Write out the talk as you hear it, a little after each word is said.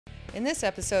In this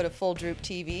episode of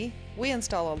FullDroopTV, we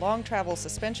install a long travel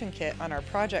suspension kit on our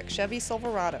project Chevy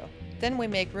Silverado. Then we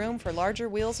make room for larger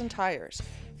wheels and tires.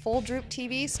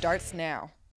 FullDroopTV starts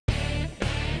now.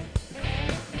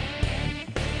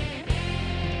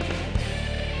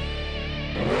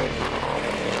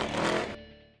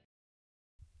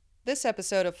 This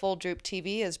episode of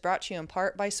FullDroopTV is brought to you in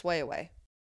part by Swayaway.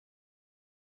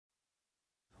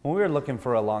 When we were looking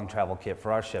for a long travel kit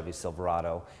for our Chevy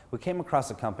Silverado, we came across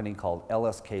a company called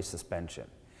LSK Suspension.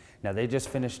 Now they just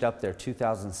finished up their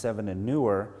 2007 and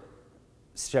newer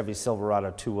Chevy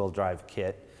Silverado two-wheel drive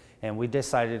kit, and we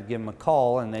decided to give them a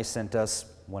call, and they sent us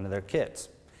one of their kits.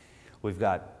 We've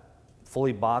got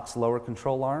fully boxed lower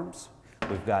control arms.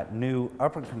 We've got new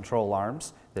upper control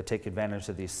arms that take advantage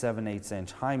of these 7/8"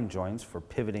 Heim joints for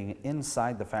pivoting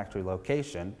inside the factory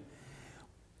location.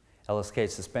 LSK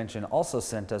Suspension also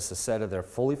sent us a set of their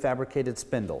fully fabricated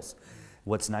spindles.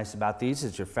 What's nice about these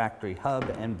is your factory hub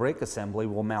and brake assembly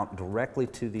will mount directly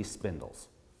to these spindles.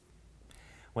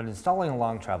 When installing a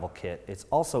long travel kit, it's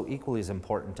also equally as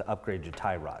important to upgrade your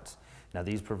tie rods. Now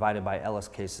these provided by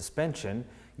LSK Suspension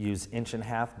use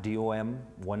 1.5" DOM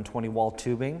 120 wall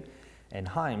tubing and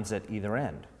Heims at either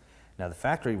end. Now the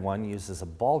factory one uses a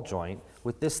ball joint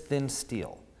with this thin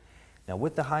steel. Now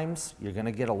with the Heims, you're going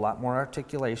to get a lot more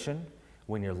articulation.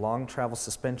 When your long travel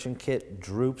suspension kit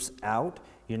droops out,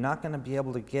 you're not going to be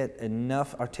able to get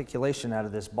enough articulation out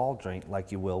of this ball joint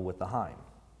like you will with the Heim.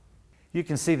 You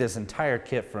can see this entire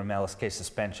kit from LSK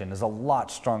Suspension is a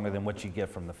lot stronger than what you get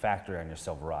from the factory on your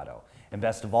Silverado. And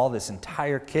best of all, this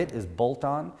entire kit is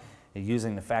bolt-on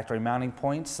using the factory mounting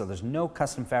points, so there's no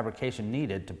custom fabrication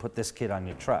needed to put this kit on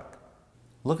your truck.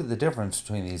 Look at the difference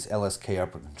between these LSK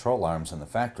upper control arms and the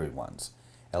factory ones.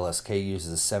 LSK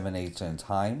uses 7/8"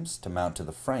 Heims to mount to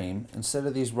the frame instead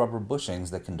of these rubber bushings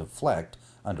that can deflect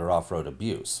under off-road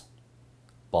abuse.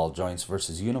 Ball joints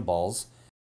versus uniballs.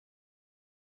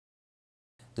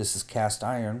 This is cast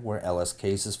iron where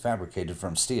LSK's is fabricated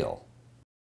from steel.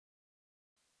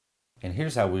 And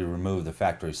here's how we remove the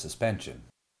factory suspension.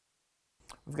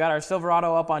 We've got our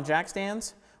Silverado up on jack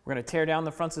stands. We're going to tear down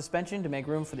the front suspension to make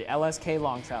room for the LSK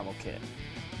long travel kit.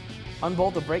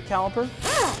 Unbolt the brake caliper.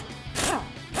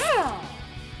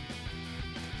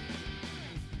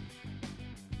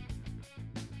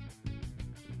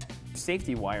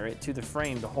 Safety wire it to the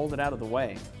frame to hold it out of the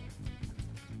way.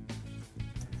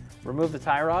 Remove the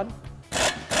tie rod.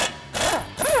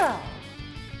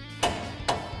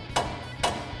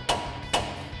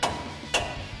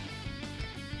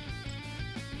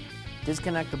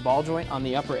 Disconnect the ball joint on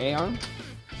the upper A-arm.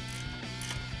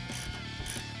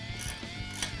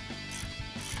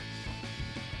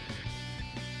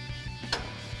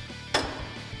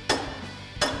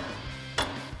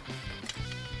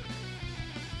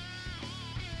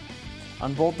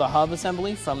 Unbolt the hub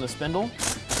assembly from the spindle.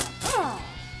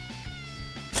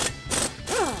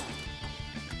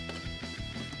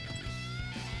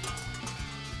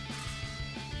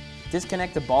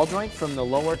 Disconnect the ball joint from the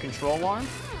lower control arm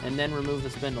and then remove the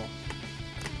spindle.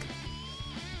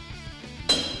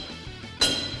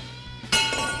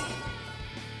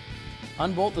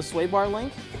 Unbolt the sway bar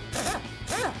link.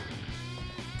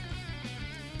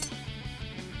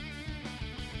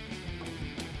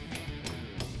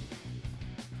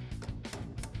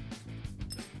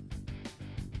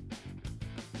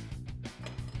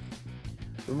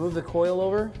 Remove the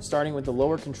coilover, starting with the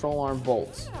lower control arm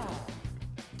bolts.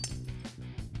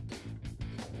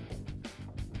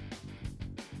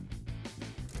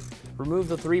 Remove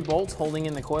the 3 bolts holding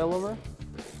in the coilover.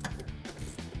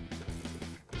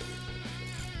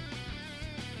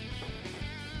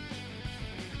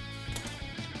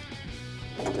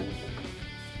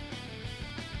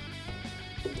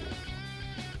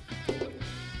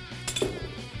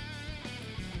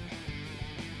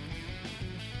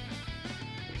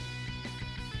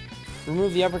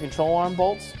 Remove the upper control arm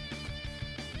bolts.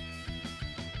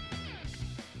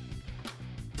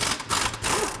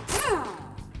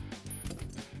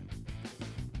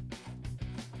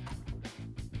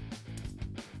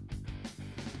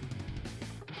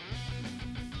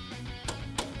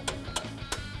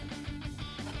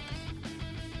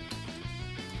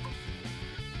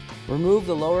 Remove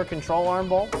the lower control arm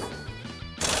bolts.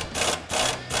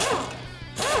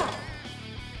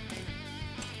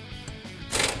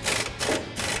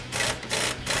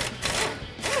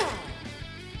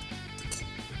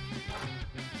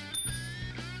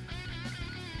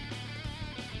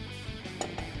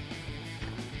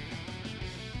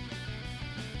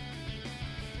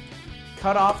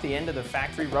 Cut off the end of the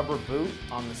factory rubber boot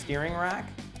on the steering rack.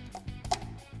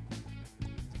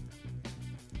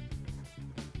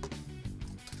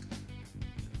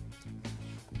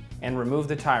 and remove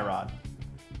the tie rod.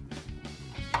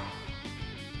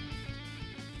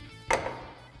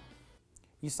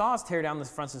 You saw us tear down the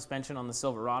front suspension on the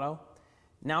Silverado.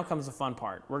 Now comes the fun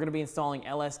part. We're going to be installing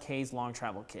LSK's long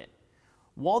travel kit.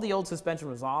 While the old suspension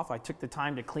was off, I took the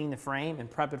time to clean the frame and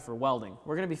prep it for welding.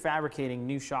 We're going to be fabricating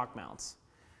new shock mounts.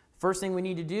 First thing we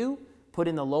need to do, put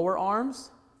in the lower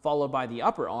arms, followed by the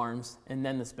upper arms, and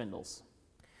then the spindles.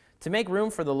 To make room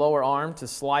for the lower arm to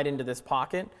slide into this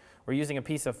pocket, we're using a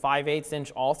piece of 5/8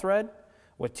 inch all thread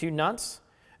with 2 nuts,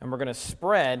 and we're going to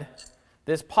spread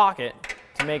this pocket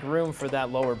to make room for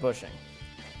that lower bushing.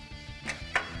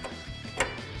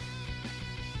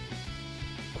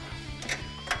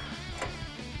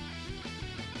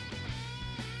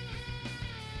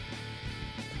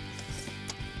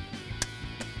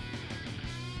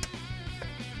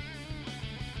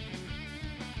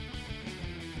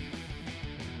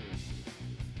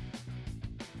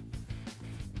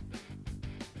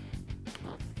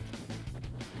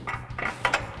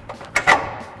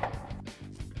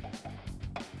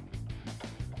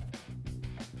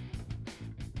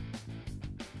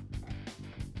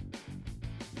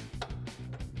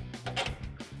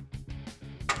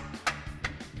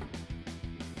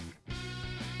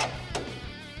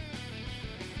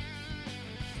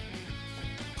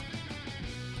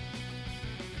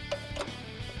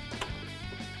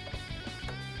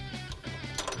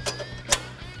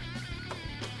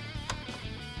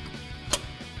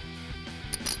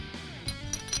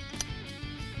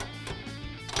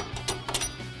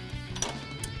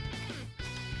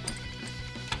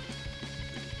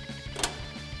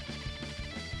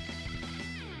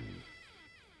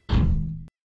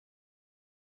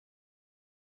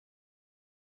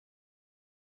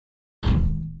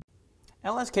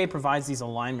 LSK provides these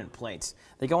alignment plates.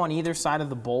 They go on either side of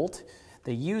the bolt.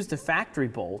 They use the factory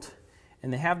bolt,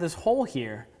 and they have this hole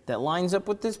here that lines up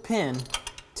with this pin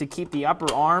to keep the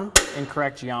upper arm in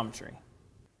correct geometry.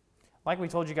 Like we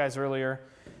told you guys earlier,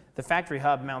 the factory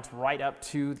hub mounts right up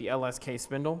to the LSK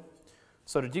spindle.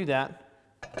 So to do that,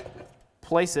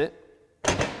 place it,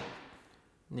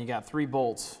 and you got 3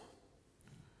 bolts.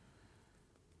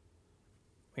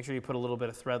 Make sure you put a little bit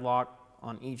of thread lock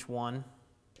on each one.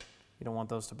 You don't want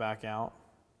those to back out.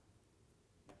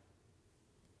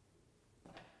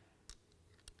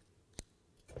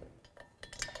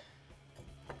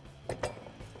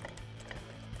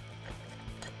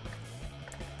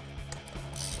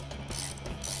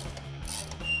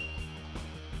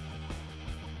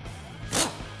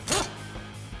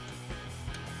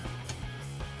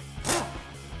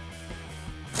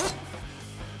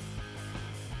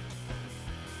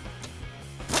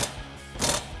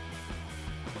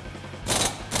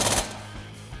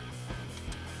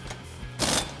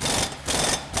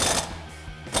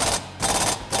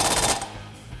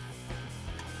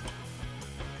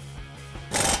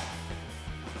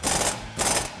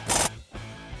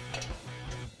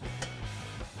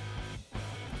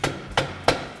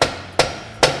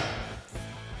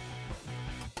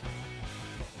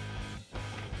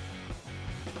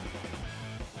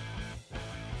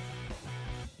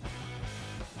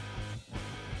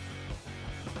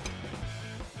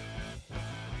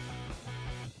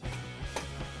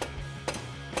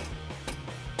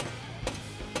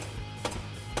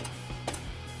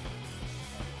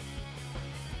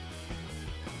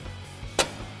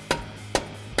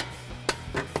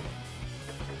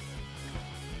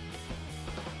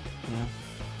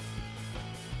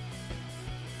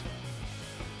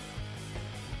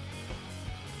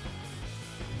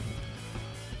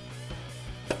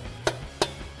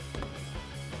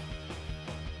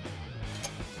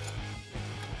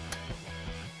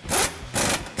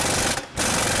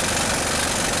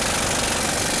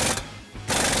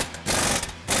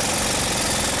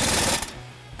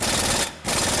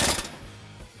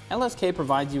 LSK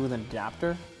provides you with an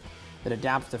adapter that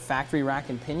adapts the factory rack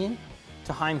and pinion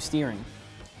to Heim steering.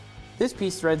 This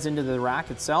piece threads into the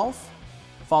rack itself,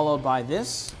 followed by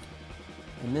this,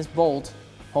 and this bolt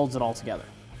holds it all together.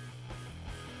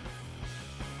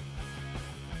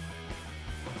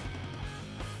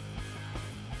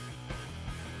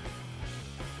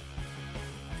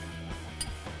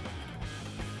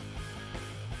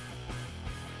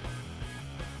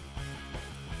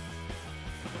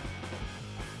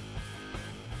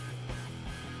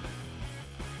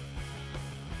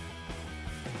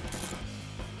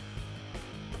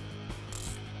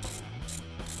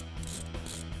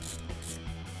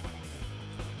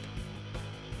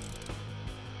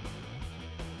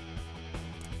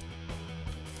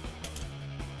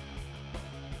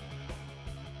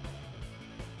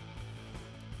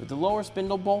 With the lower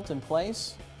spindle bolt in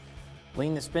place,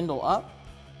 lean the spindle up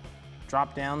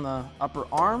drop down the upper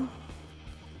arm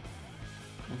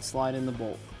and slide in the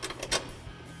bolt.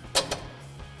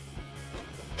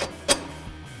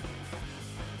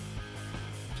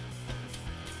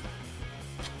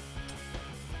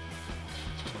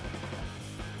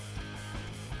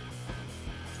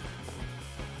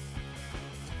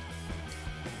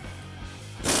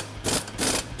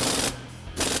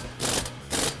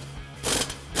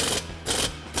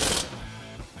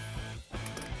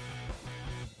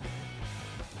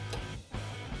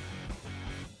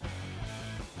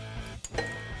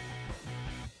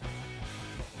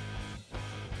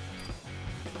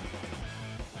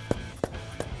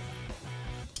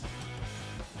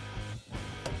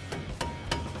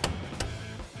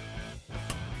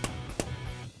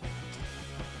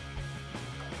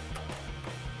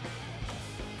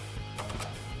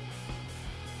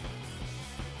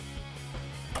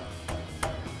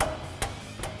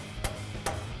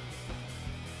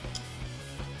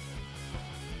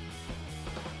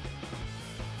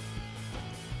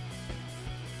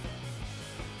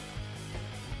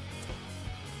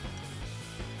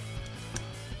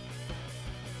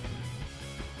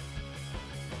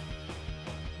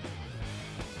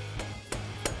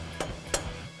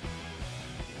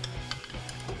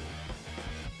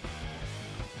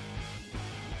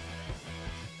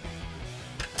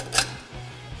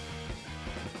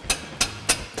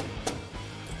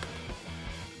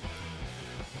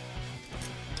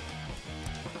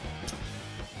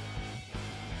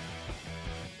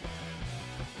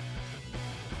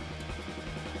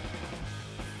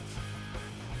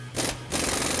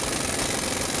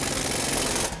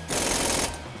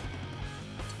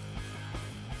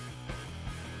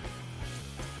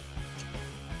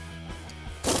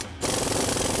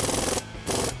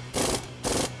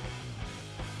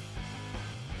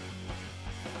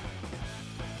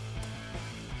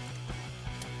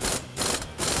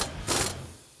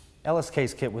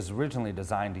 LSK's kit was originally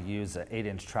designed to use an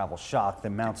 8-inch travel shock that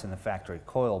mounts in the factory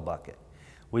coil bucket.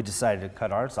 We decided to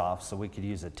cut ours off so we could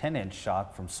use a 10-inch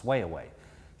shock from Swayaway.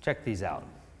 Check these out.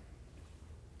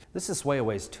 This is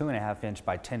Swayaway's 2.5-inch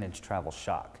by 10-inch travel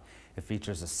shock. It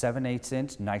features a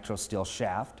 7/8-inch nitro steel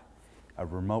shaft, a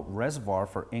remote reservoir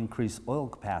for increased oil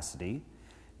capacity,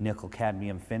 nickel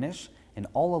cadmium finish, and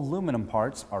all aluminum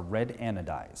parts are red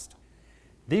anodized.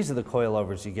 These are the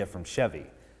coilovers you get from Chevy.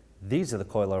 These are the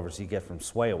coilovers you get from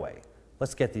Swayaway.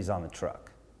 Let's get these on the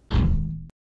truck.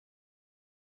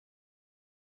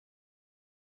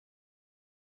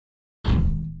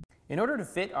 In order to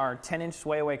fit our 10-inch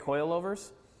Swayaway coilovers,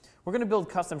 we're going to build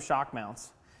custom shock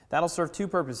mounts. That'll serve two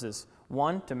purposes.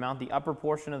 One, to mount the upper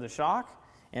portion of the shock,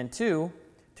 and two,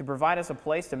 to provide us a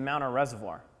place to mount our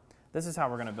reservoir. This is how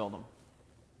we're going to build them.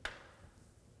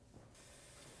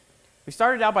 We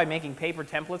started out by making paper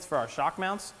templates for our shock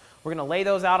mounts. We're going to lay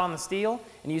those out on the steel,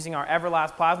 and using our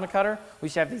Everlast plasma cutter, we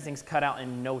should have these things cut out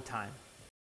in no time.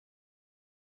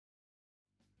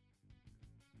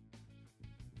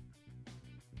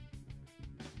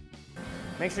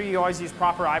 Make sure you always use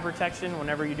proper eye protection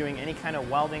whenever you're doing any kind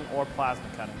of welding or plasma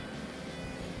cutting.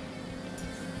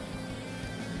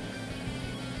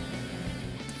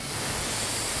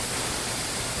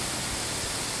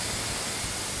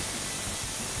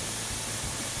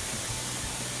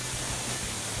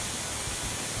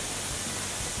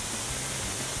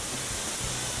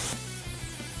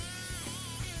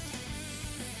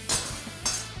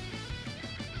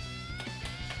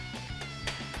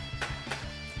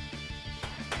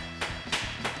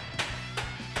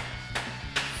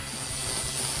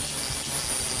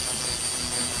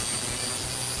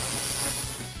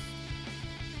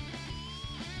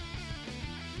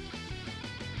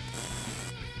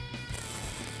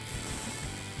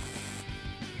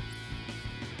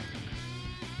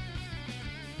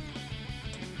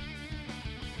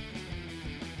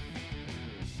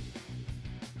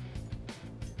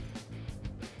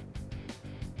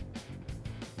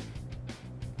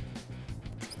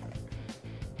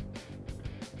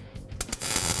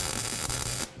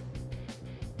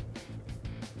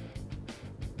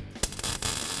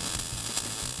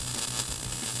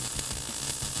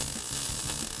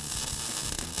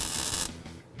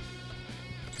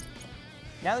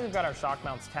 Now that we've got our shock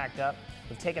mounts tacked up,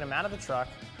 we've taken them out of the truck.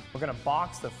 We're going to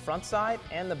box the front side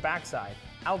and the back side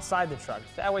outside the truck.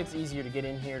 That way it's easier to get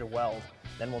in here to weld.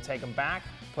 Then we'll take them back,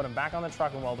 put them back on the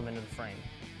truck, and weld them into the frame.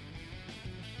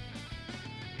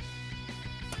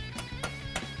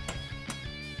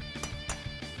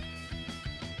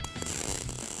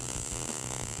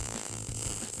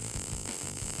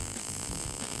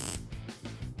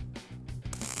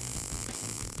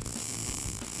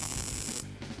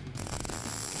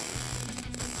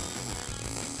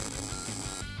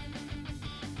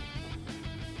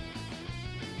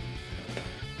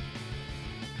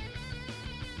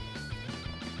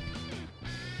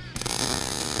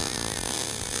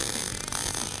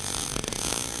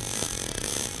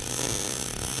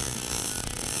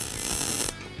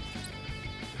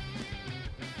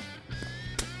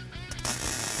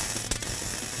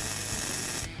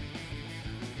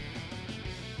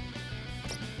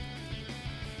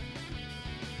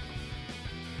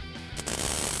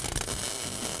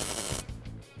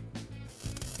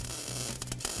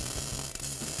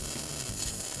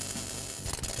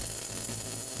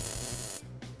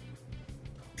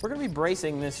 We're going to be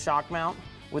bracing this shock mount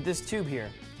with this tube here.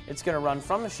 It's going to run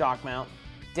from the shock mount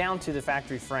down to the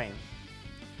factory frame,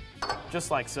 just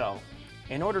like so.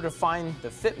 In order to find the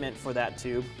fitment for that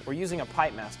tube, we're using a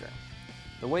pipe master.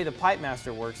 The way the pipe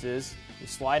master works is you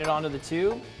slide it onto the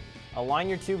tube, align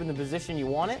your tube in the position you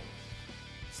want it,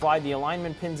 slide the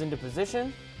alignment pins into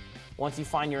position. Once you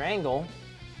find your angle,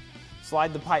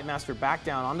 slide the pipe master back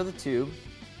down onto the tube,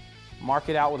 mark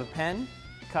it out with a pen,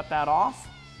 cut that off,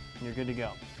 and you're good to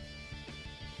go.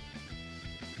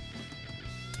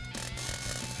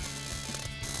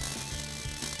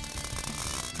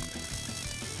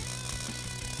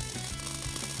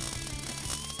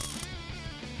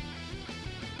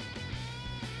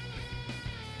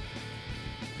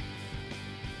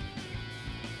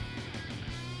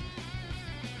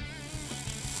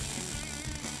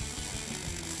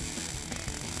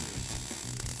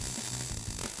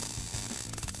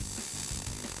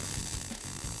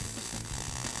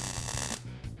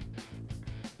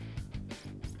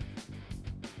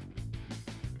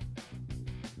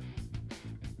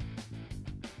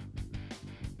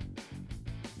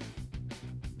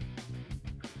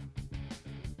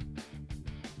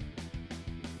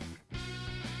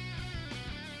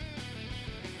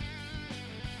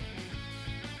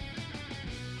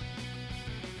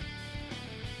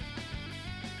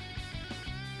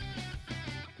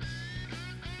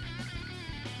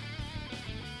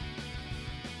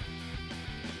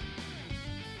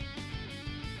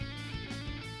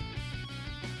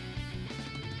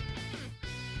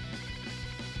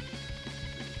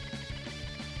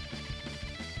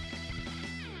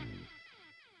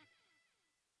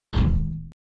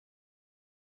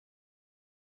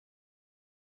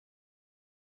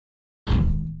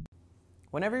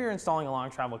 Whenever you're installing a long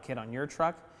travel kit on your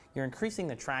truck, you're increasing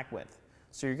the track width,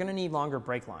 so you're going to need longer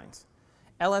brake lines.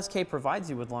 LSK provides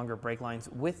you with longer brake lines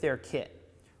with their kit.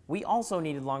 We also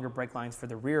needed longer brake lines for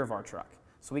the rear of our truck,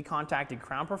 so we contacted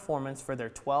Crown Performance for their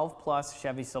 12 Plus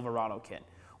Chevy Silverado kit.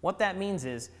 What that means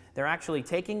is they're actually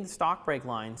taking the stock brake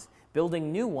lines,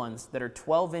 building new ones that are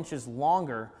 12 inches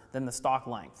longer than the stock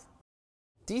length.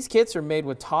 These kits are made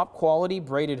with top quality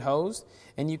braided hose,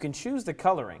 and you can choose the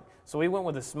coloring. So we went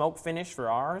with a smoke finish for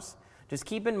ours. Just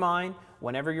keep in mind,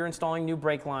 whenever you're installing new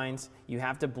brake lines, you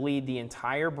have to bleed the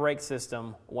entire brake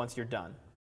system once you're done.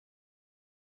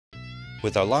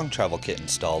 With our long travel kit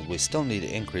installed, we still need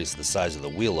to increase the size of the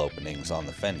wheel openings on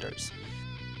the fenders.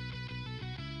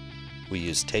 We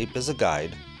used tape as a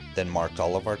guide, then marked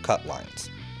all of our cut lines.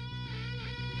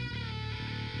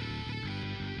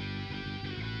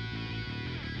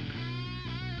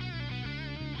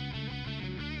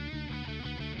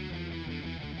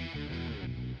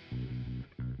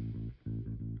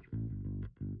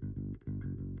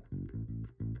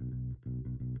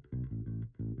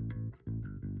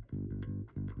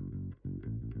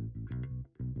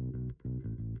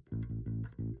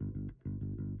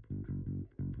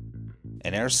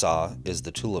 An air saw is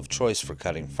the tool of choice for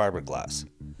cutting fiberglass.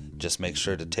 Just make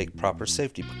sure to take proper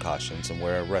safety precautions and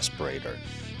wear a respirator.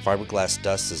 Fiberglass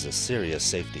dust is a serious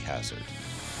safety hazard.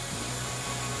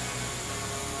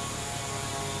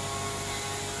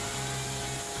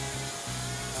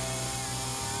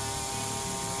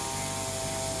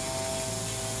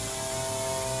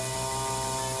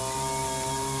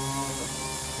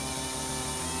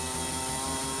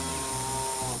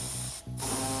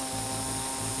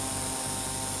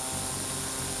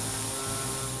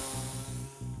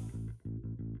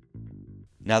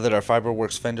 Now that our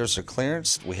Fiberworks fenders are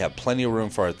clearanced, we have plenty of room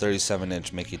for our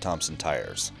 37-inch Mickey Thompson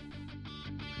tires.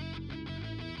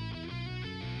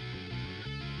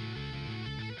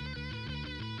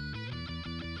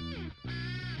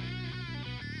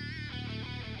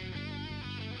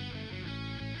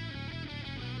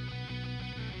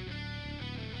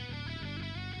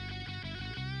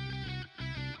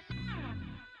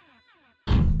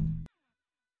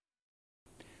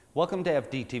 Welcome to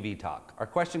FDTV Talk. Our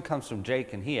question comes from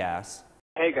Jake, and he asks,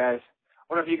 Hey guys, I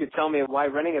wonder if you could tell me why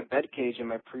running a bed cage in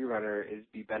my Prerunner is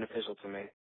beneficial to me.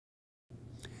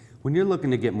 when you're looking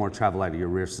to get more travel out of your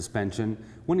rear suspension,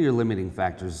 one of your limiting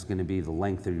factors is going to be the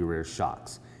length of your rear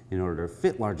shocks. In order to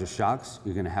fit larger shocks,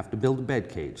 you're going to have to build a bed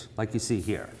cage, like you see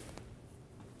here.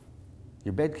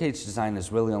 Your bed cage design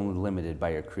is really only limited by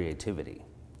your creativity.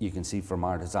 You can see from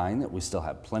our design that we still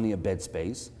have plenty of bed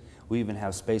space. We even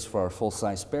have space for our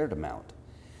full-size spare to mount.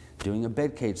 Doing a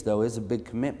bed cage, though, is a big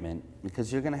commitment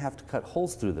because you're going to have to cut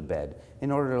holes through the bed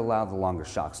in order to allow the longer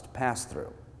shocks to pass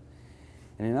through.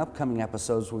 And in upcoming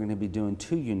episodes, we're going to be doing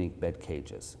 2 unique bed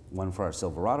cages, one for our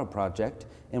Silverado project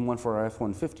and one for our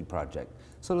F-150 project.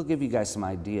 So it'll give you guys some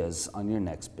ideas on your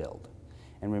next build.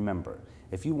 And remember,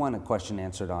 If you want a question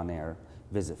answered on air,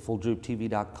 visit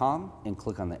FullDroopTV.com and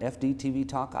click on the FDTV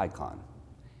Talk icon.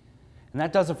 And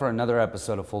that does it for another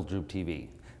episode of Full Droop TV.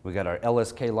 We got our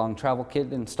LSK long travel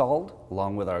kit installed,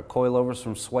 along with our coilovers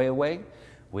from Sway Away.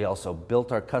 We also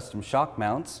built our custom shock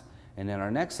mounts. And in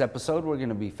our next episode, we're going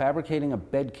to be fabricating a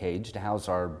bed cage to house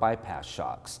our bypass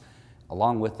shocks.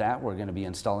 Along with that, we're going to be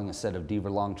installing a set of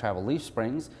Deaver long travel leaf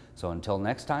springs. So until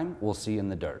next time, we'll see you in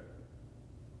the dirt.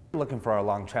 Looking for our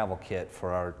long travel kit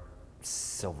for our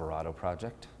Silverado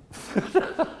project.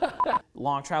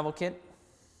 Long travel kit.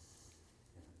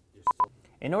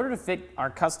 In order to fit our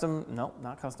custom, no,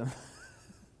 not custom.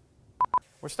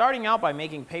 We're starting out by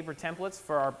making paper templates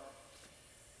for our